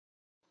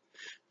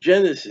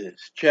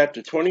Genesis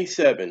chapter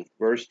 27,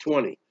 verse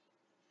 20.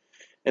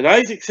 And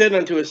Isaac said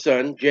unto his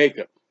son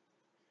Jacob,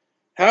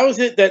 How is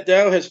it that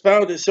thou hast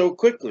found it so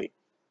quickly,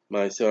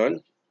 my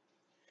son?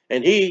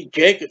 And he,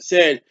 Jacob,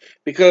 said,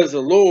 Because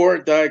the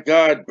Lord thy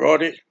God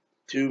brought it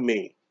to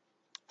me.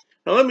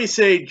 Now let me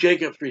say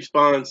Jacob's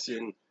response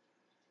in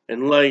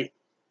light.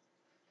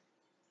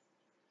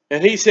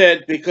 And he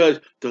said, Because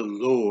the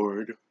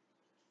Lord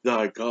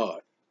thy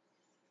God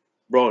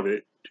brought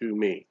it to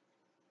me.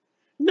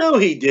 No,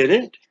 he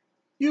didn't.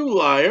 You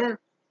liar.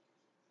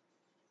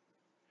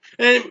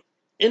 And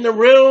in the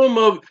realm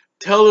of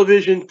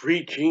television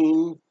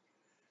preaching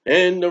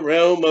and the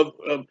realm of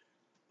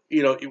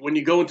when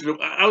you go into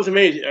I was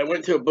amazed. I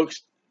went to a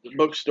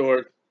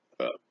bookstore,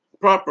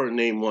 proper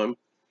name one,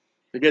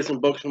 to get some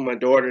books for my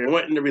daughter. And I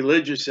went in the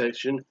religious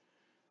section.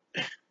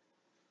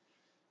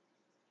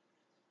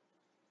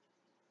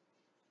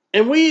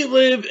 And we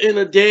live in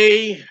a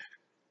day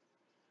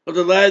of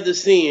the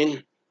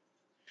Laodicean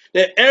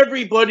that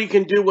everybody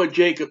can do what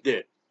Jacob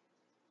did.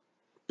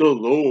 The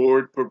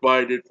Lord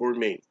provided for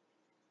me.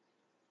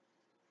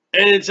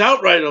 And it's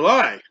outright a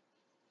lie.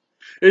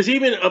 There's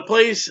even a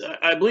place,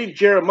 I believe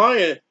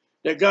Jeremiah,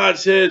 that God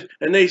says,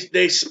 and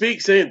they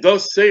speak saying,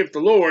 Thus saith the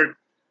Lord.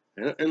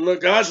 And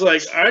look, God's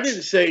like, I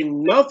didn't say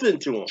nothing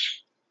to him.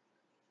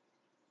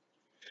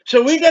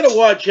 So we got to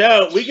watch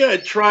out. We got to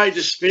try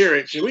the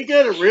spirits. And we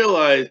got to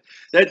realize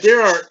that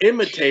there are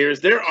imitators.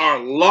 There are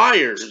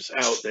liars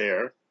out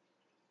there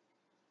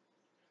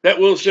that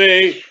will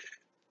say,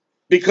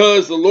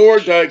 because the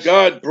Lord thy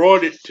God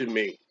brought it to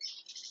me.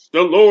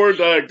 The Lord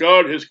thy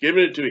God has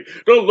given it to me.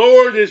 The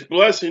Lord is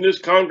blessing his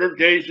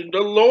congregation. The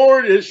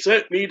Lord has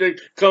sent me to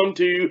come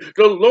to you.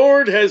 The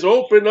Lord has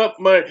opened up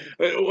my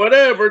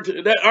whatever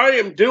that I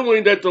am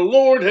doing, that the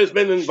Lord has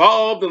been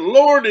involved. The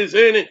Lord is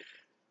in it.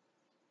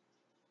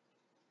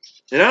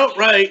 And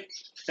outright,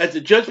 at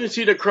the judgment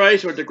seat of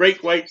Christ or at the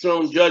great white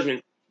throne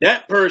judgment,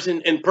 that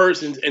person and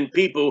persons and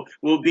people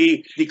will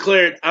be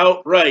declared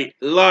outright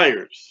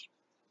liars.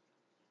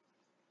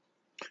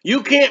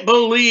 You can't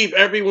believe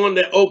everyone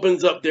that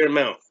opens up their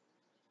mouth.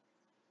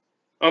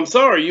 I'm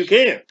sorry, you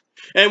can't.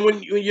 And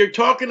when you're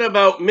talking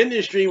about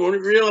ministry, when we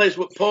realize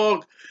what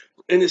Paul,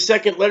 in the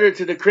second letter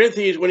to the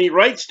Corinthians, when he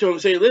writes to them,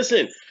 say,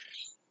 listen,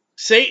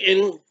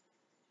 Satan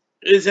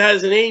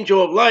has an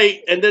angel of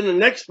light, and then the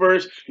next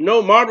verse,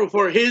 no marvel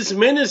for his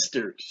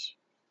ministers.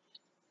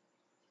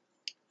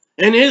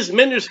 And his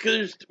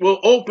ministers will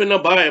open the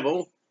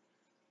Bible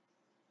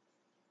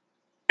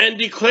and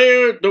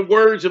declare the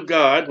words of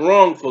God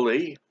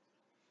wrongfully,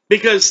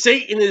 because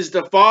Satan is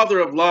the father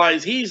of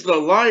lies. He's the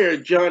liar,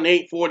 John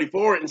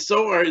 8:44, and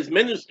so are his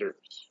ministers.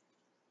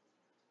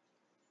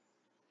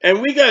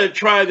 And we got to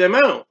try them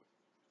out.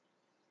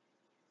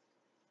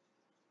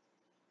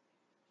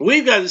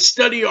 We've got to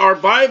study our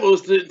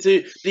Bibles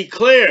to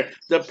declare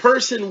the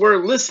person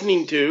we're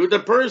listening to, the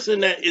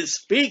person that is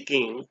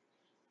speaking.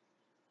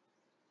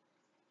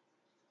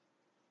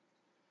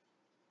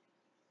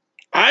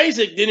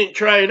 Isaac didn't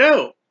try it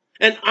out.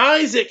 And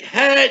Isaac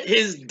had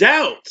his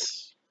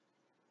doubts.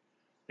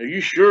 Are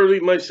you surely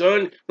my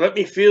son? Let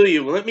me feel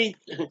you. Let me...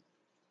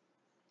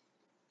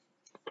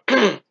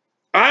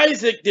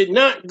 Isaac did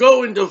not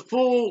go into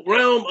full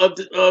realm of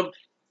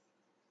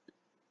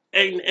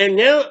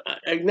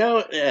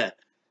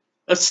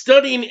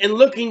studying and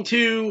looking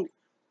to,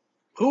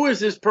 who is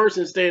this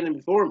person standing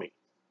before me?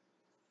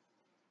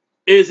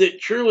 Is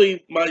it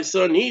truly my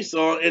son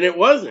Esau? And it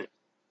wasn't.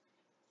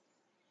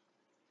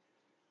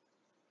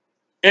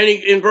 And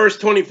in verse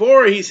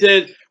 24, he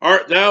said,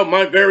 Art thou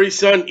my very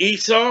son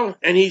Esau?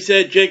 And he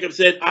said, Jacob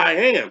said, I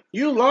am.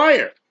 You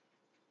liar.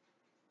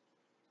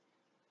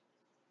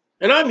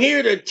 And I'm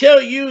here to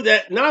tell you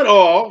that not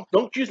all,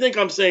 don't you think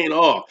I'm saying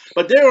all,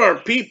 but there are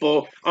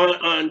people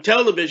on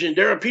television,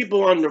 there are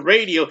people on the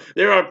radio,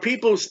 there are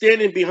people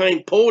standing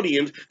behind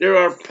podiums, there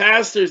are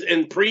pastors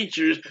and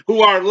preachers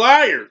who are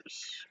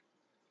liars.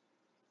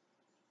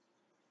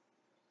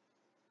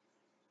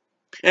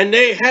 And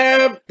they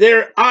have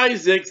their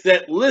Isaacs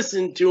that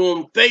listen to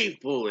them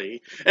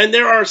faithfully. And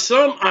there are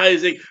some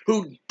Isaac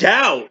who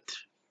doubt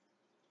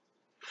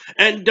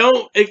and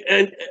don't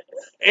and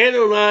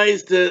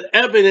analyze the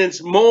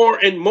evidence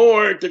more and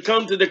more to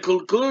come to the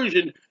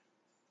conclusion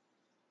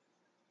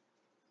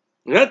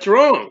that's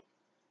wrong.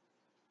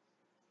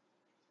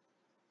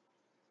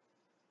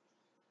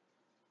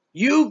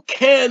 You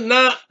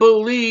cannot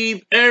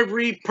believe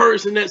every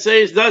person that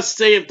says, Thus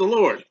saith the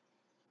Lord.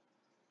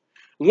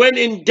 When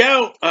in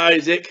doubt,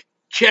 Isaac,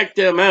 check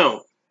them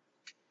out.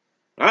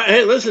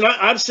 Hey, listen,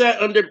 I've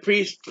sat under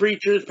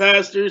preachers,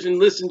 pastors, and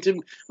listened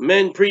to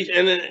men preach,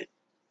 and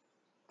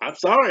I'm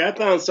sorry, I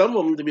found some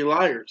of them to be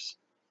liars.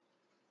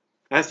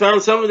 I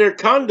found some of their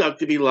conduct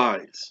to be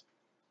lies.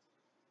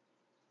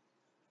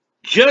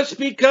 Just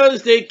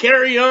because they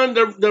carry on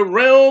the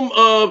realm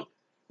of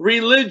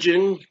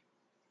religion,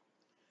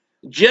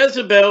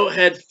 Jezebel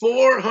had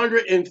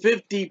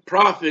 450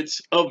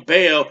 prophets of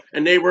Baal,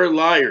 and they were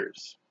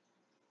liars.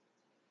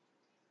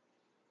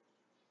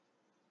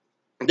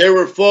 There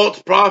were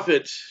false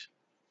prophets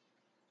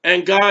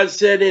And God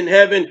said in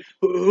heaven,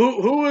 who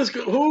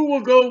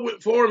will go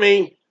for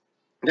me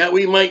that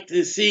we might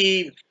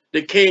deceive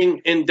the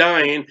king in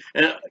dying?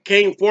 And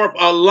came forth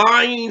a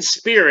lying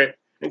spirit.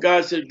 And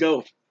God said,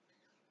 go.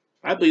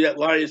 I believe that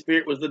lying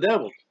spirit was the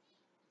devil.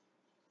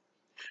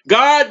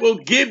 God will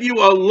give you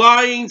a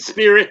lying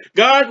spirit.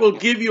 God will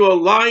give you a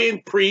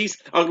lying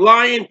priest, a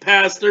lying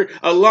pastor,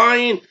 a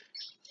lying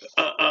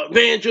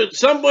evangelist,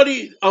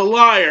 somebody, a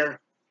liar,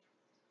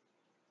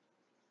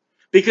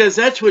 because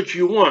that's what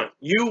you want.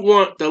 You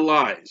want the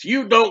lies.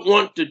 You don't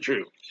want the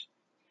truth.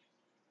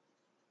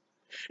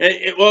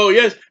 Well,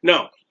 yes,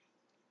 no.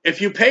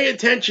 If you pay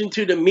attention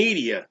to the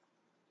media,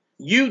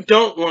 you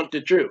don't want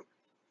the truth.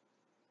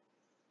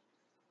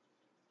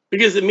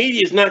 Because the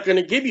media is not going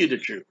to give you the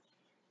truth.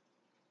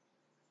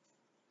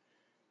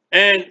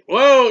 And,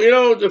 well, you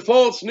know, the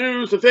false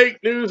news, the fake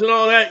news and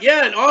all that.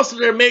 Yeah, and also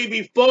there may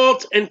be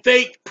false and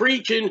fake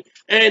preaching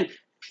and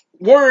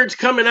words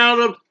coming out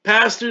of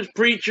pastors,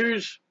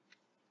 preachers,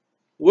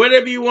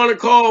 whatever you want to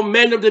call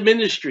men of the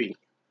ministry.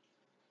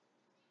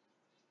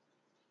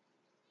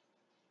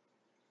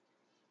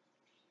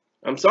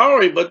 I'm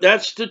sorry, but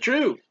that's the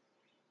truth.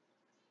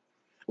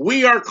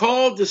 We are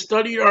called to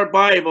study our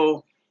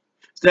Bible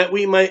so that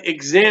we might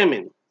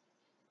examine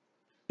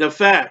the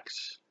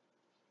facts.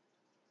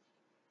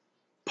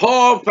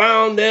 Paul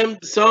found them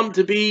some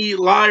to be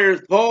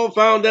liars. Paul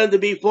found them to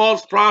be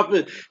false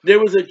prophets. There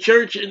was a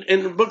church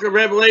in the book of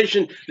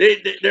Revelation.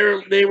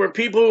 They were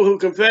people who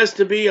confessed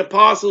to be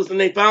apostles, and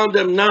they found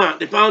them not.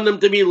 They found them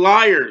to be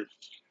liars.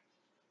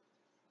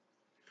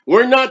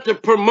 We're not to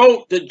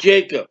promote the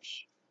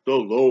Jacobs. The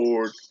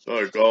Lord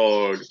thy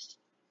God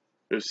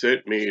has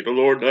sent me. The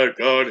Lord thy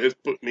God has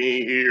put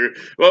me here.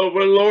 Well,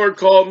 the Lord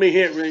called me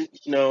here.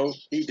 No,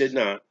 he did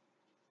not.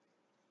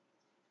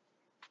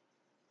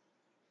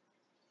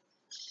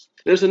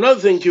 There's another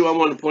thing, too, I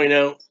want to point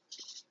out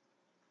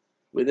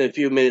within a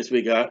few minutes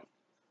we got.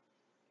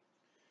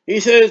 He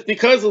says,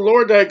 because the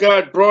Lord thy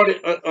God brought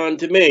it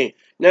unto me.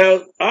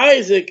 Now,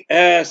 Isaac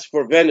asked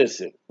for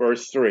venison,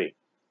 verse 3.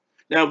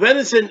 Now,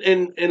 venison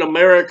in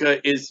America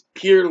is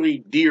purely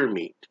deer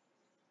meat.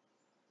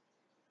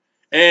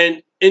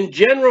 And in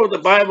general, the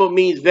Bible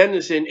means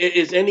venison. It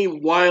is any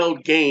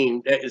wild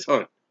game that is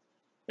hunted.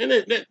 And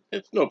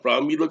it's no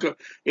problem. You look up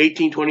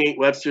 1828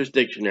 Webster's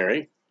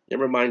Dictionary,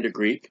 never mind the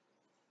Greek,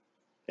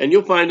 and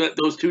you'll find that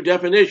those two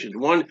definitions.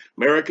 One,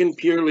 American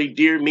purely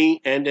deer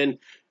meat, and then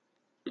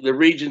the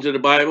regions of the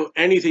Bible,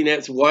 anything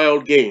that's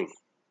wild game.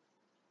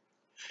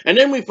 And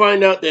then we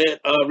find out that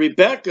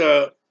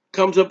Rebecca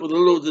comes up with a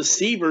little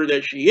deceiver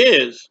that she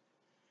is,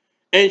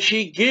 and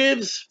she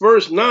gives,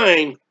 verse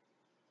 9,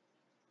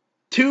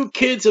 2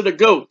 kids of the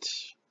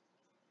goats.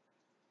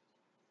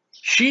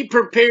 She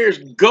prepares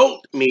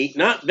goat meat,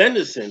 not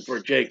venison, for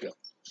Jacob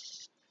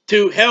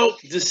to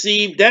help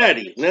deceive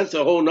daddy. And that's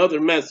a whole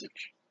nother message.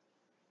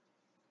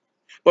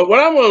 But what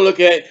I want to look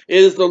at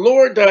is the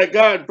Lord thy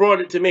God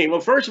brought it to me. Well,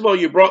 first of all,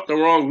 you brought the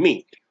wrong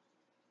meat.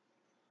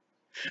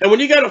 And when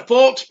you got a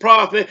false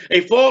prophet,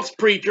 a false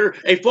preacher,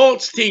 a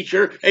false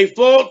teacher, a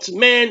false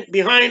man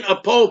behind a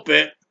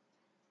pulpit,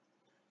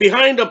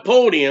 behind a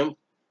podium,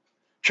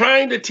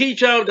 trying to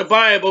teach out the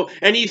Bible,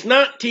 and he's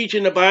not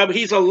teaching the Bible,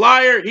 he's a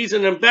liar, he's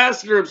an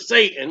ambassador of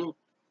Satan,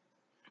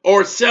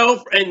 or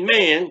self and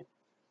man,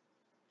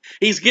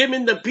 he's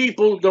giving the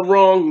people the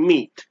wrong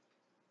meat.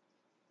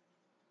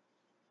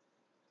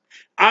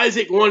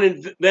 Isaac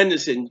wanted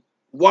venison,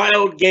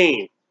 wild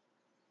game.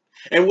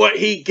 And what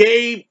he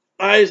gave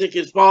Isaac,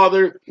 his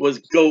father, was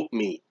goat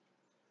meat.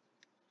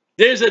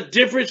 There's a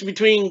difference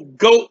between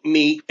goat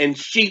meat and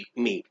sheep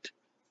meat.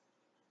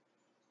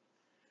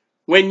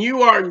 When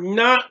you are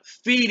not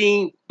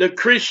feeding the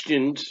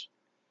Christians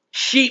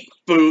sheep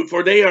food,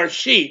 for they are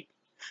sheep,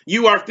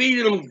 you are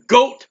feeding them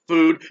goat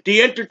food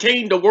to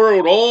entertain the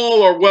world.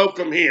 All are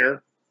welcome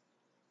here.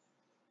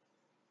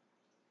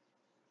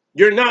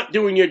 You're not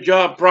doing your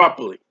job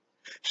properly.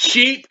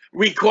 Sheep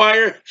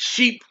require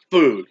sheep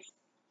food,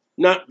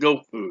 not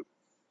goat food.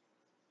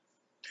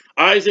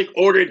 Isaac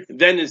ordered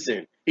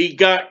venison. He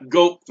got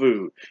goat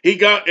food. He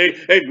got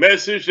a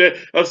message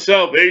of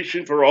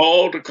salvation for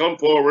all to come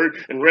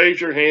forward and raise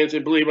your hands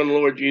and believe on the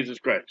Lord Jesus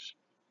Christ.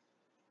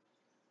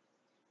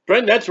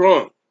 Friend, that's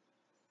wrong.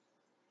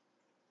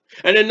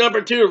 And then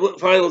number 2,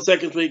 final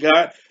seconds we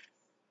got.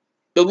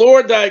 The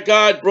Lord thy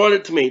God brought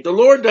it to me. The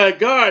Lord thy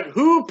God,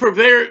 who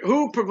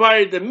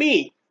provided the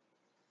meat?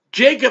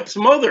 Jacob's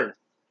mother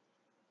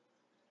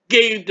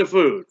gave the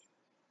food.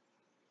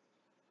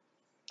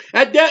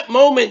 At that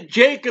moment,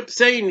 Jacob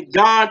saying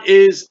God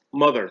is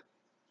mother.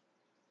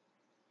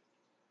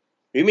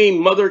 You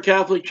mean Mother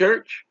Catholic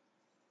Church?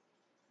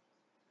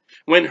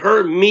 When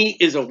her meat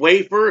is a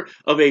wafer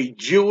of a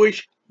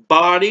Jewish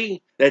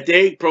body that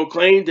they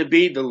proclaim to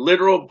be the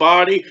literal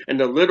body and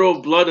the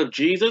literal blood of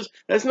Jesus?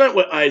 That's not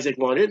what Isaac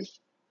wanted.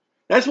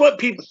 That's what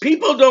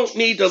people don't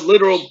need the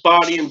literal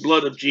body and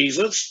blood of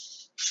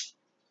Jesus.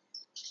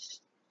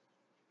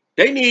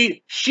 They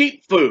need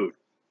sheep food.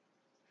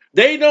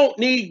 They don't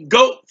need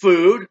goat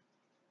food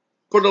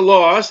for the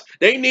lost.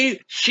 They need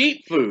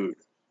sheep food.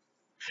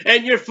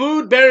 And your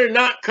food better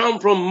not come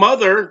from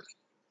mother.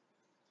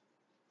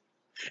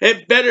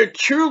 It better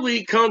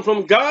truly come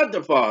from God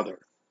the Father.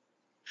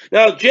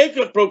 Now,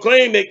 Jacob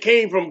proclaimed it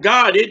came from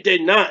God. It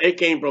did not. It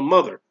came from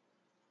mother.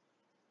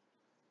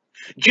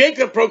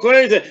 Jacob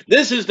proclaims that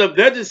this is the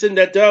venison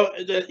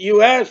that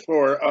you asked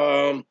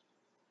for.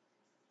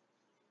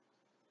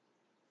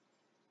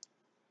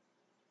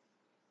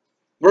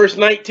 Verse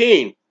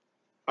 19.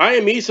 I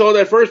am Esau,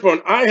 thy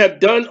firstborn. I have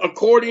done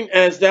according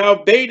as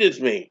thou badest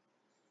me.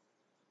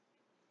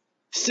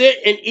 Sit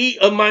and eat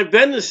of my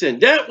venison.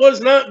 That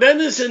was not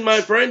venison,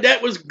 my friend.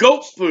 That was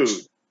goat food.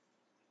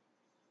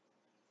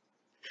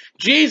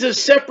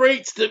 Jesus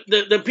separates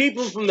the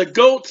people from the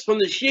goats, from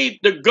the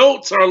sheep. The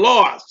goats are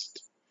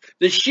lost.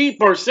 The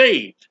sheep are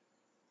saved.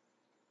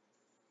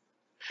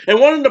 And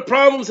one of the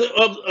problems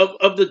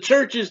of the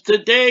churches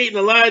today in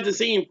the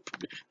Laodicean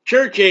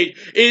church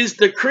age is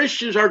the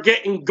Christians are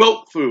getting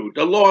goat food,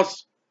 the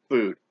lost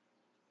food.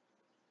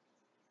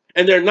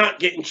 And they're not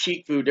getting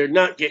sheep food. They're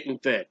not getting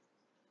fed.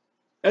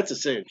 That's a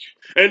sin.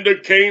 And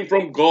it came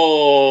from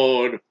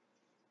God.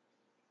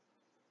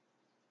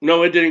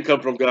 No, it didn't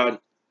come from God.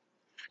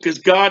 Because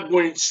God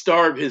wouldn't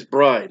starve his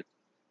bride.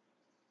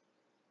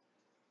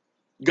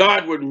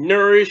 God would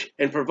nourish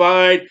and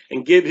provide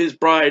and give his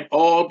bride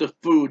all the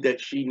food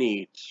that she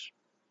needs.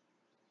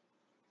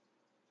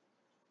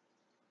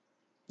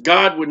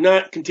 God would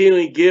not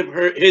continually give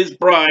her his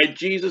bride,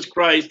 Jesus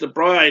Christ, the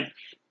bride,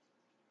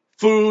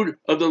 food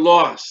of the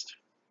lost.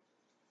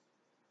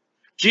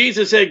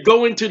 Jesus said,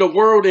 go into the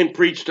world and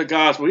preach the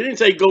gospel. He didn't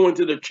say go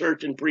into the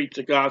church and preach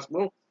the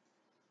gospel.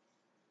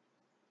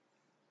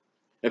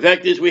 The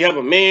fact is, we have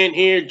a man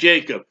here,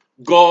 Jacob.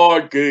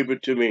 God gave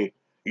it to me.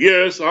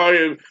 Yes,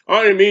 I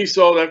am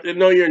Esau.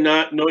 No, you're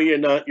not. No, you're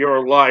not. You're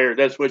a liar.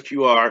 That's what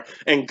you are.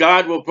 And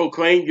God will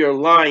proclaim you're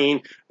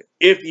lying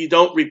if you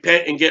don't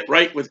repent and get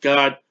right with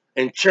God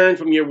and turn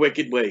from your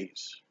wicked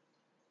ways.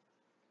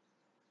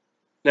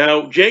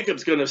 Now,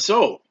 Jacob's going to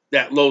sow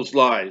those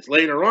lies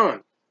later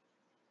on.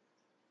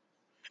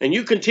 And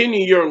you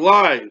continue your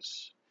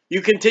lies.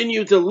 You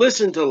continue to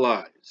listen to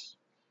lies.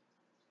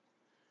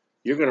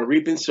 You're going to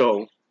reap and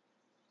sow.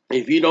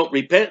 If you don't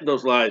repent of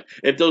those lies,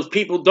 if those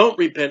people don't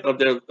repent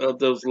of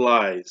those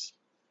lies,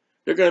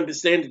 they're going to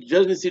stand at the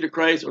judgment seat of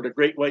Christ or the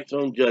great white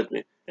throne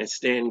judgment and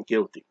stand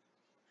guilty.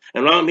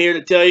 And I'm here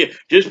to tell you,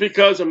 just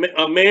because a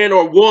man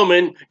or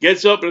woman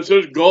gets up and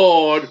says,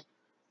 God,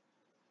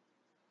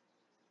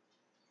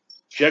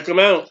 check them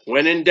out.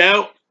 When in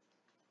doubt,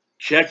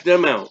 check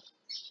them out.